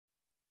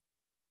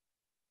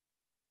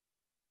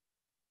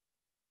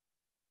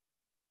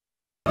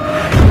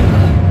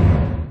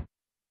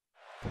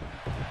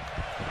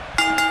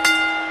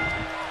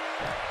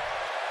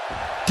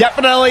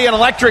Definitely an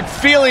electric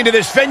feeling to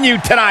this venue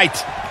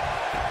tonight.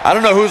 I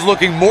don't know who's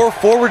looking more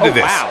forward to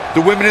this. Wow. The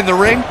women in the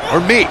ring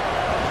or me?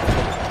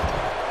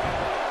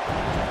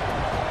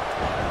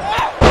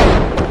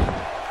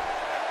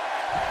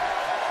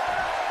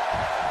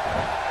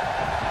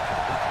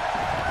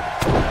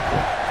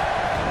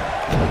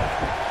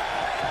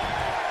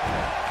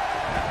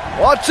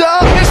 Watch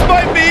out! This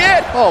might be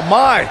it! Oh,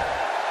 my.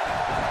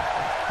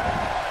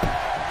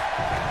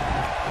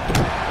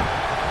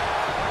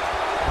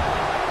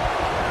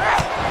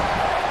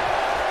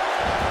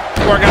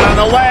 Working on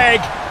the leg.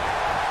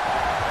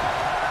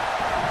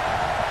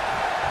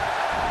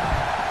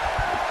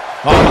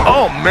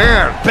 Oh,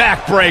 man.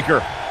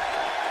 Backbreaker.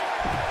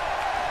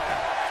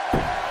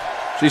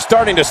 She's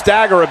starting to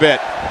stagger a bit.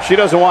 She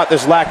doesn't want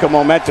this lack of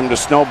momentum to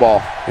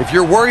snowball. If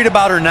you're worried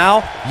about her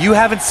now, you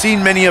haven't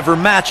seen many of her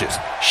matches.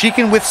 She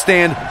can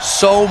withstand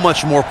so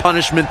much more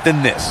punishment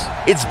than this.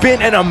 It's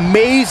been an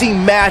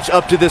amazing match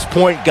up to this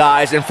point,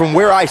 guys, and from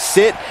where I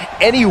sit,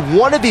 any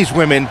one of these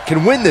women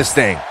can win this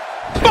thing.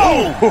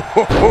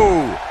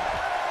 Boom!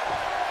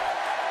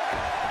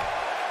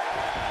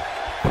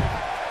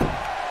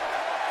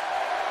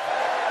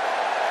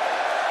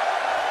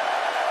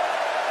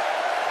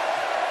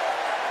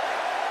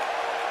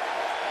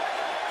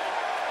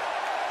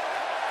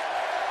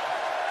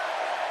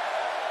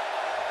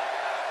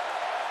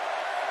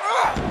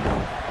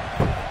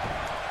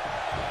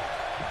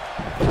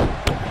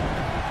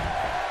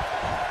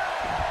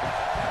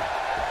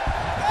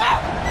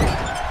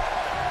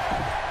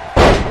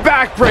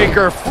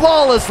 Backbreaker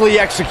flawlessly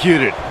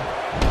executed.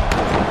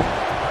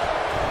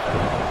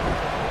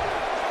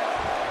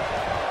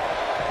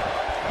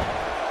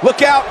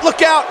 Look out,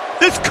 look out!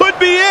 This could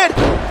be it!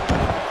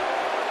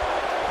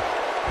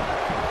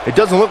 It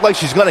doesn't look like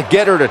she's gonna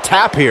get her to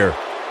tap here.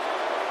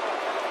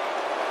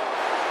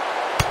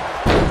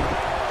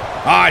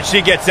 Ah,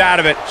 she gets out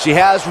of it. She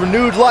has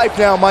renewed life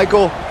now,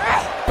 Michael.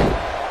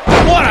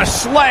 What a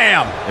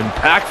slam!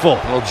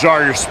 Impactful. It'll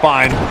jar your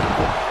spine.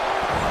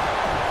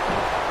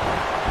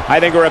 I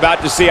think we're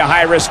about to see a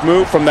high-risk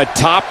move from the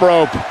top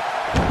rope.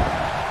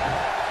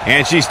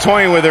 And she's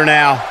toying with her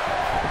now.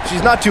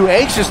 She's not too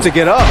anxious to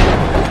get up.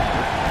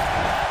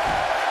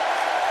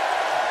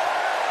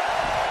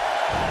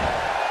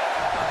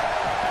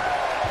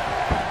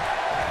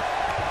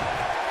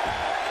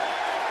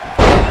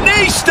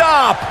 Knee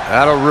stop!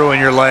 That'll ruin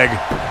your leg.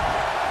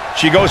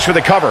 She goes for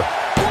the cover.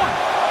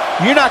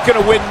 You're not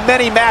going to win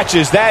many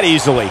matches that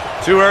easily.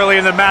 Too early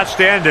in the match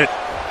to end it.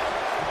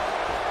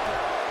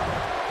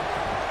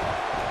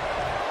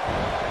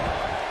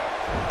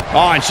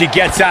 Oh, and she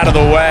gets out of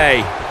the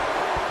way.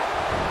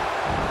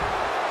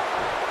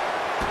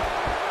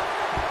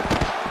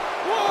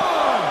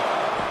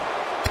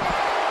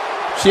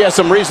 She has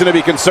some reason to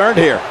be concerned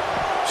here.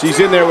 She's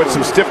in there with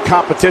some stiff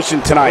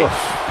competition tonight.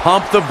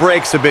 Pump the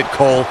brakes a bit,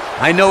 Cole.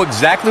 I know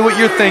exactly what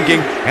you're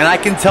thinking, and I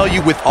can tell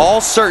you with all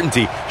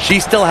certainty, she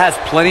still has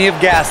plenty of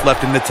gas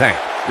left in the tank.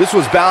 This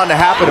was bound to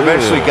happen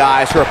eventually,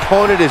 guys. Her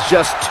opponent is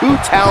just too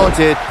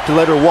talented to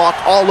let her walk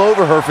all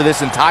over her for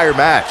this entire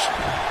match.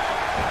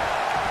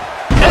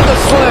 And the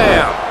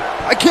slam!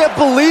 I can't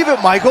believe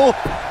it, Michael.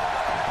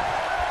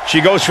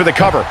 She goes for the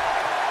cover.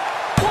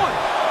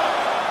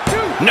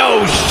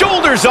 No,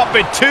 shoulders up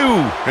at 2.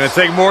 Gonna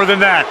take more than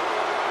that.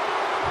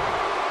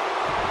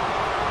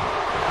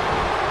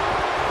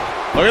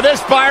 Look at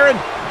this, Byron.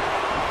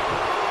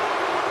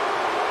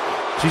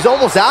 She's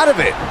almost out of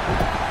it.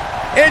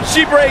 And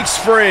she breaks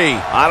free.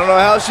 I don't know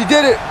how she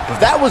did it, but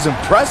that was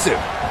impressive.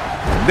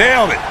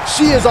 Nailed it.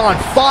 She is on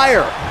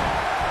fire.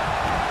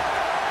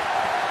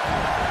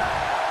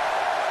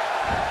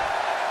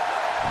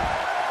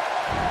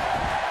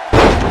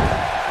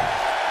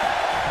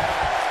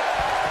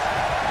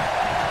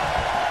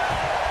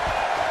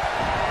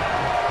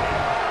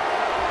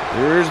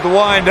 Here's the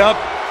wind-up.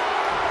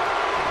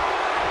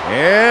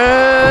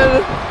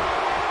 And...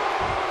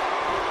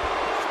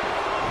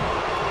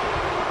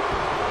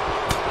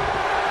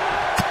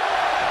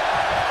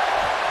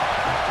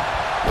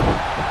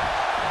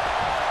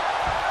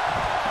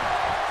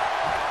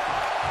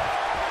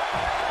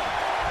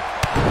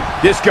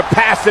 This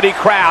capacity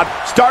crowd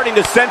starting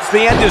to sense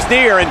the end is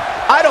near, and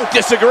I don't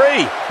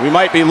disagree. We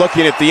might be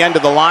looking at the end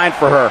of the line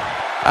for her.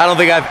 I don't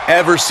think I've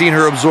ever seen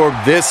her absorb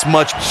this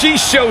much. she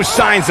shows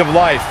signs of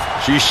life.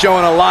 She's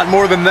showing a lot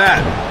more than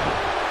that.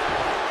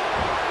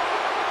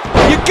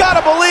 You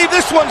gotta believe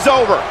this one's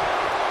over.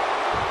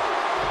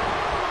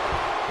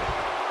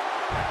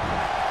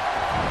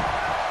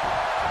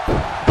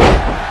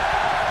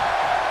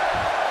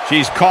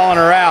 She's calling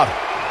her out.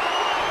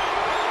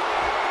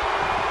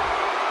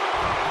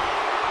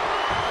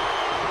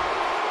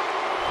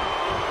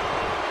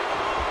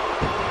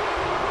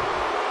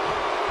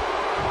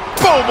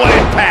 Boom, what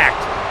impact.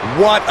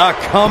 What a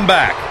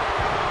comeback.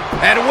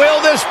 And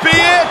will this be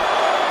it?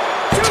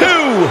 2.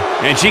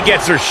 And she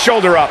gets her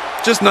shoulder up.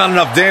 Just not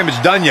enough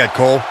damage done yet,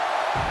 Cole.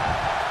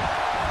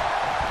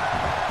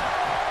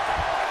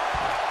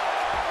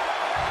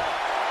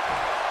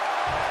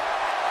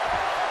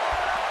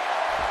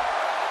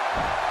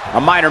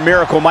 A minor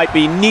miracle might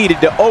be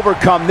needed to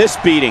overcome this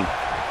beating.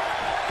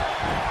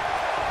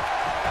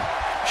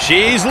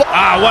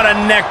 What a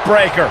neck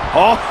breaker.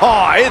 Oh,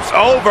 it's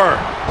over.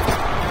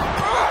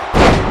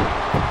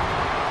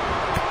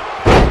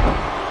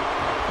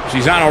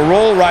 She's on a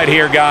roll right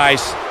here,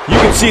 guys. You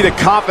can see the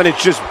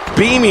confidence just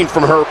beaming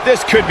from her.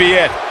 This could be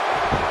it.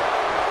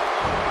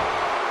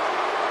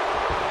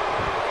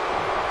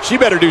 She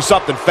better do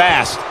something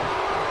fast.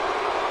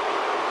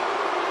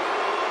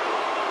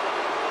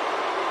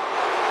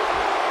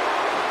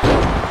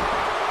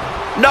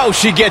 No,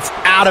 she gets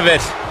out of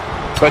it.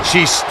 But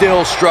she's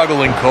still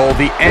struggling, Cole.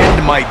 The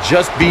end might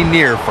just be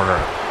near for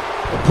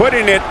her.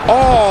 Putting it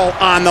all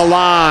on the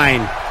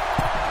line.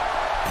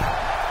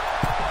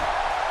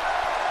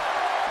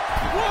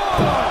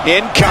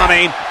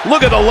 Incoming.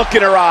 Look at the look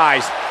in her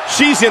eyes.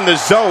 She's in the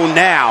zone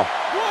now.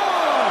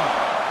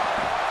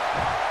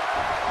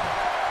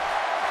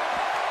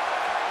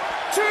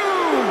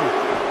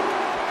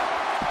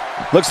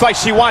 Looks like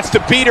she wants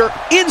to beat her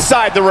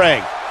inside the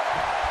ring.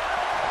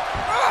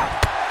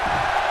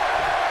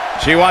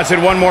 She wants it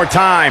one more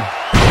time.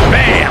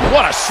 Bam!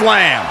 What a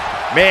slam.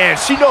 Man,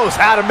 she knows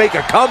how to make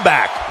a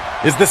comeback.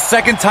 Is the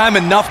second time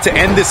enough to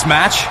end this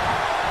match?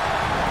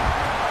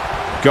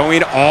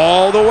 Going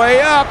all the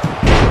way up.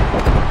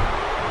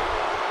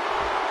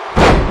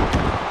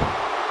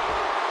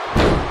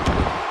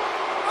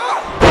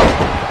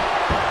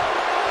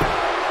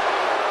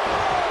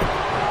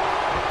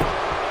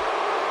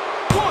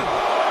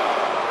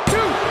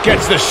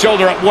 Gets the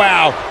shoulder up.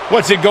 Wow.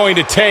 What's it going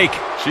to take?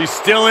 She's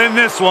still in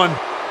this one.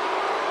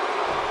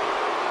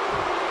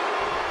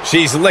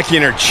 She's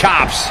licking her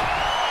chops.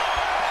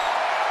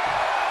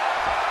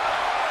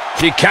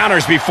 She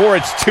counters before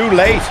it's too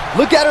late.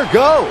 Look at her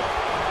go.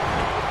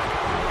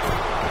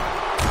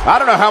 I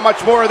don't know how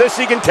much more of this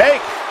he can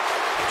take.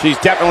 She's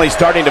definitely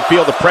starting to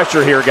feel the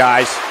pressure here,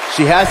 guys.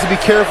 She has to be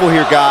careful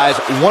here, guys.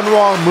 One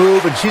wrong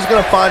move, and she's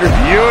going to find her.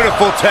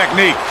 Beautiful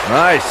technique.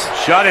 Nice.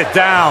 Shut it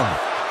down.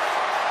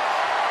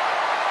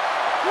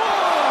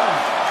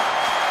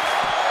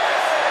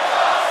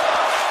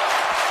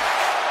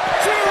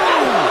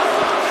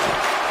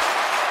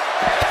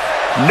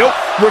 Nope,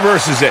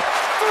 reverses it.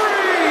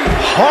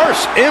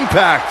 Harsh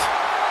impact.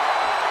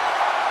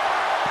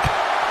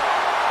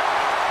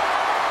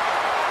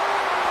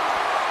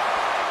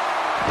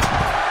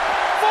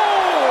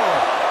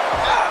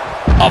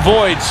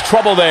 Avoids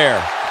trouble there.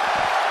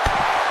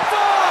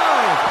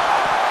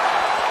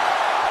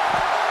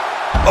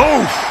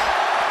 Oof.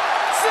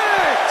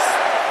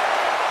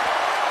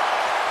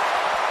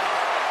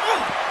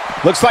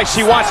 6. Looks like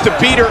she wants to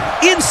beat her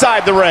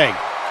inside the ring.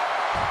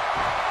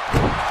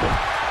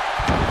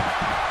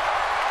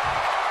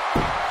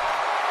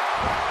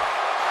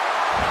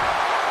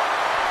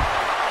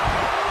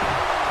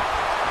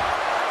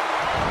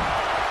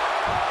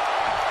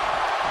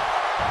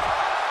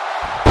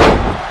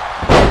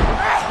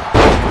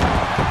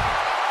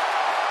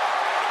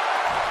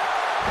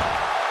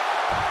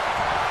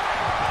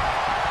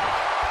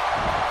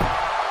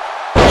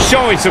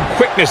 Showing some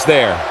quickness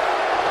there.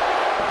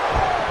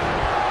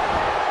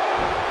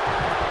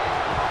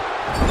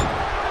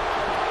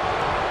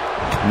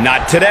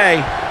 Not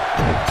today.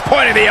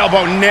 Point of the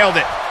elbow, nailed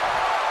it.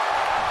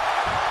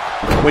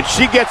 When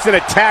she gets in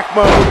attack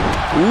mode,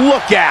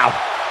 look out.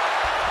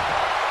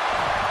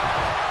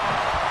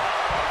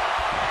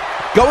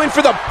 Going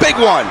for the big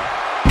one.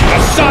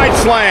 A side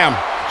slam.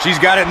 She's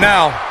got it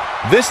now.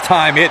 This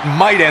time it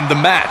might end the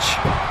match.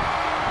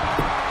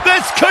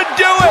 This could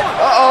do it.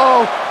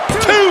 Uh-oh.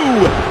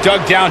 2.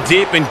 Dug down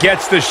deep and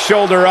gets the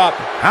shoulder up.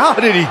 How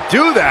did he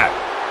do that?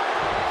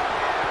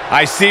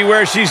 I see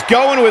where she's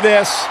going with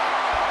this.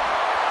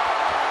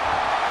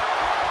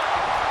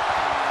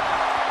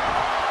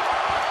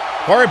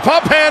 Hurry,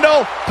 pump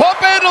handle. Pump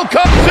handle,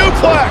 come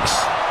suplex.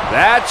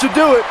 That should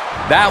do it.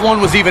 That one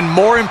was even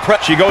more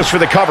impressive. She goes for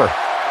the cover.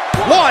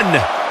 1,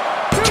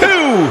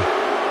 2,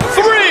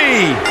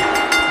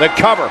 3. The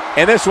cover,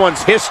 and this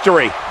one's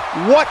history.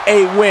 What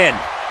a win.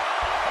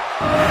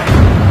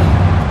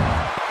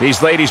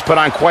 These ladies put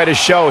on quite a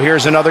show.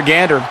 Here's another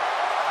gander.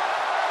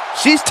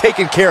 She's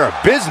taking care of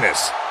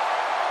business.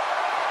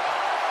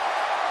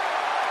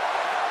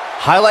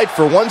 Highlight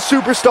for one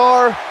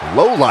superstar,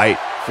 low light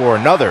for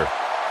another.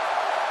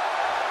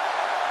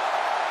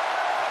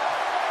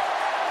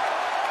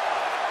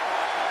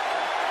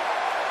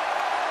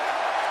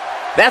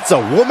 That's a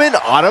woman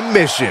on a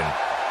mission.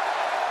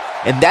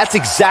 And that's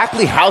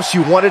exactly how she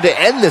wanted to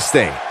end this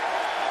thing.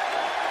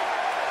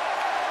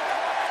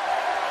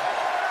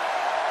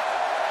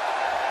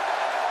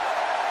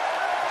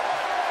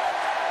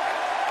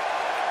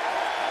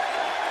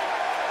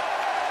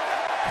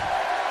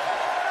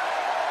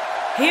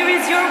 Here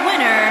is your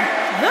winner,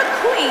 the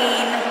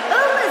Queen,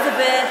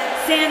 Elizabeth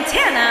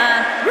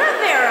Santana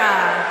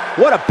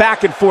Rivera. What a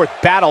back and forth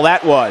battle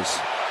that was.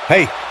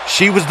 Hey,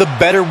 she was the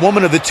better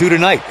woman of the two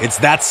tonight. It's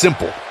that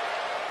simple.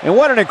 And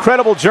what an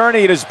incredible journey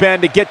it has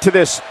been to get to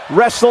this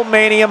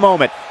WrestleMania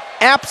moment.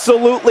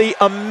 Absolutely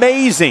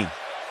amazing.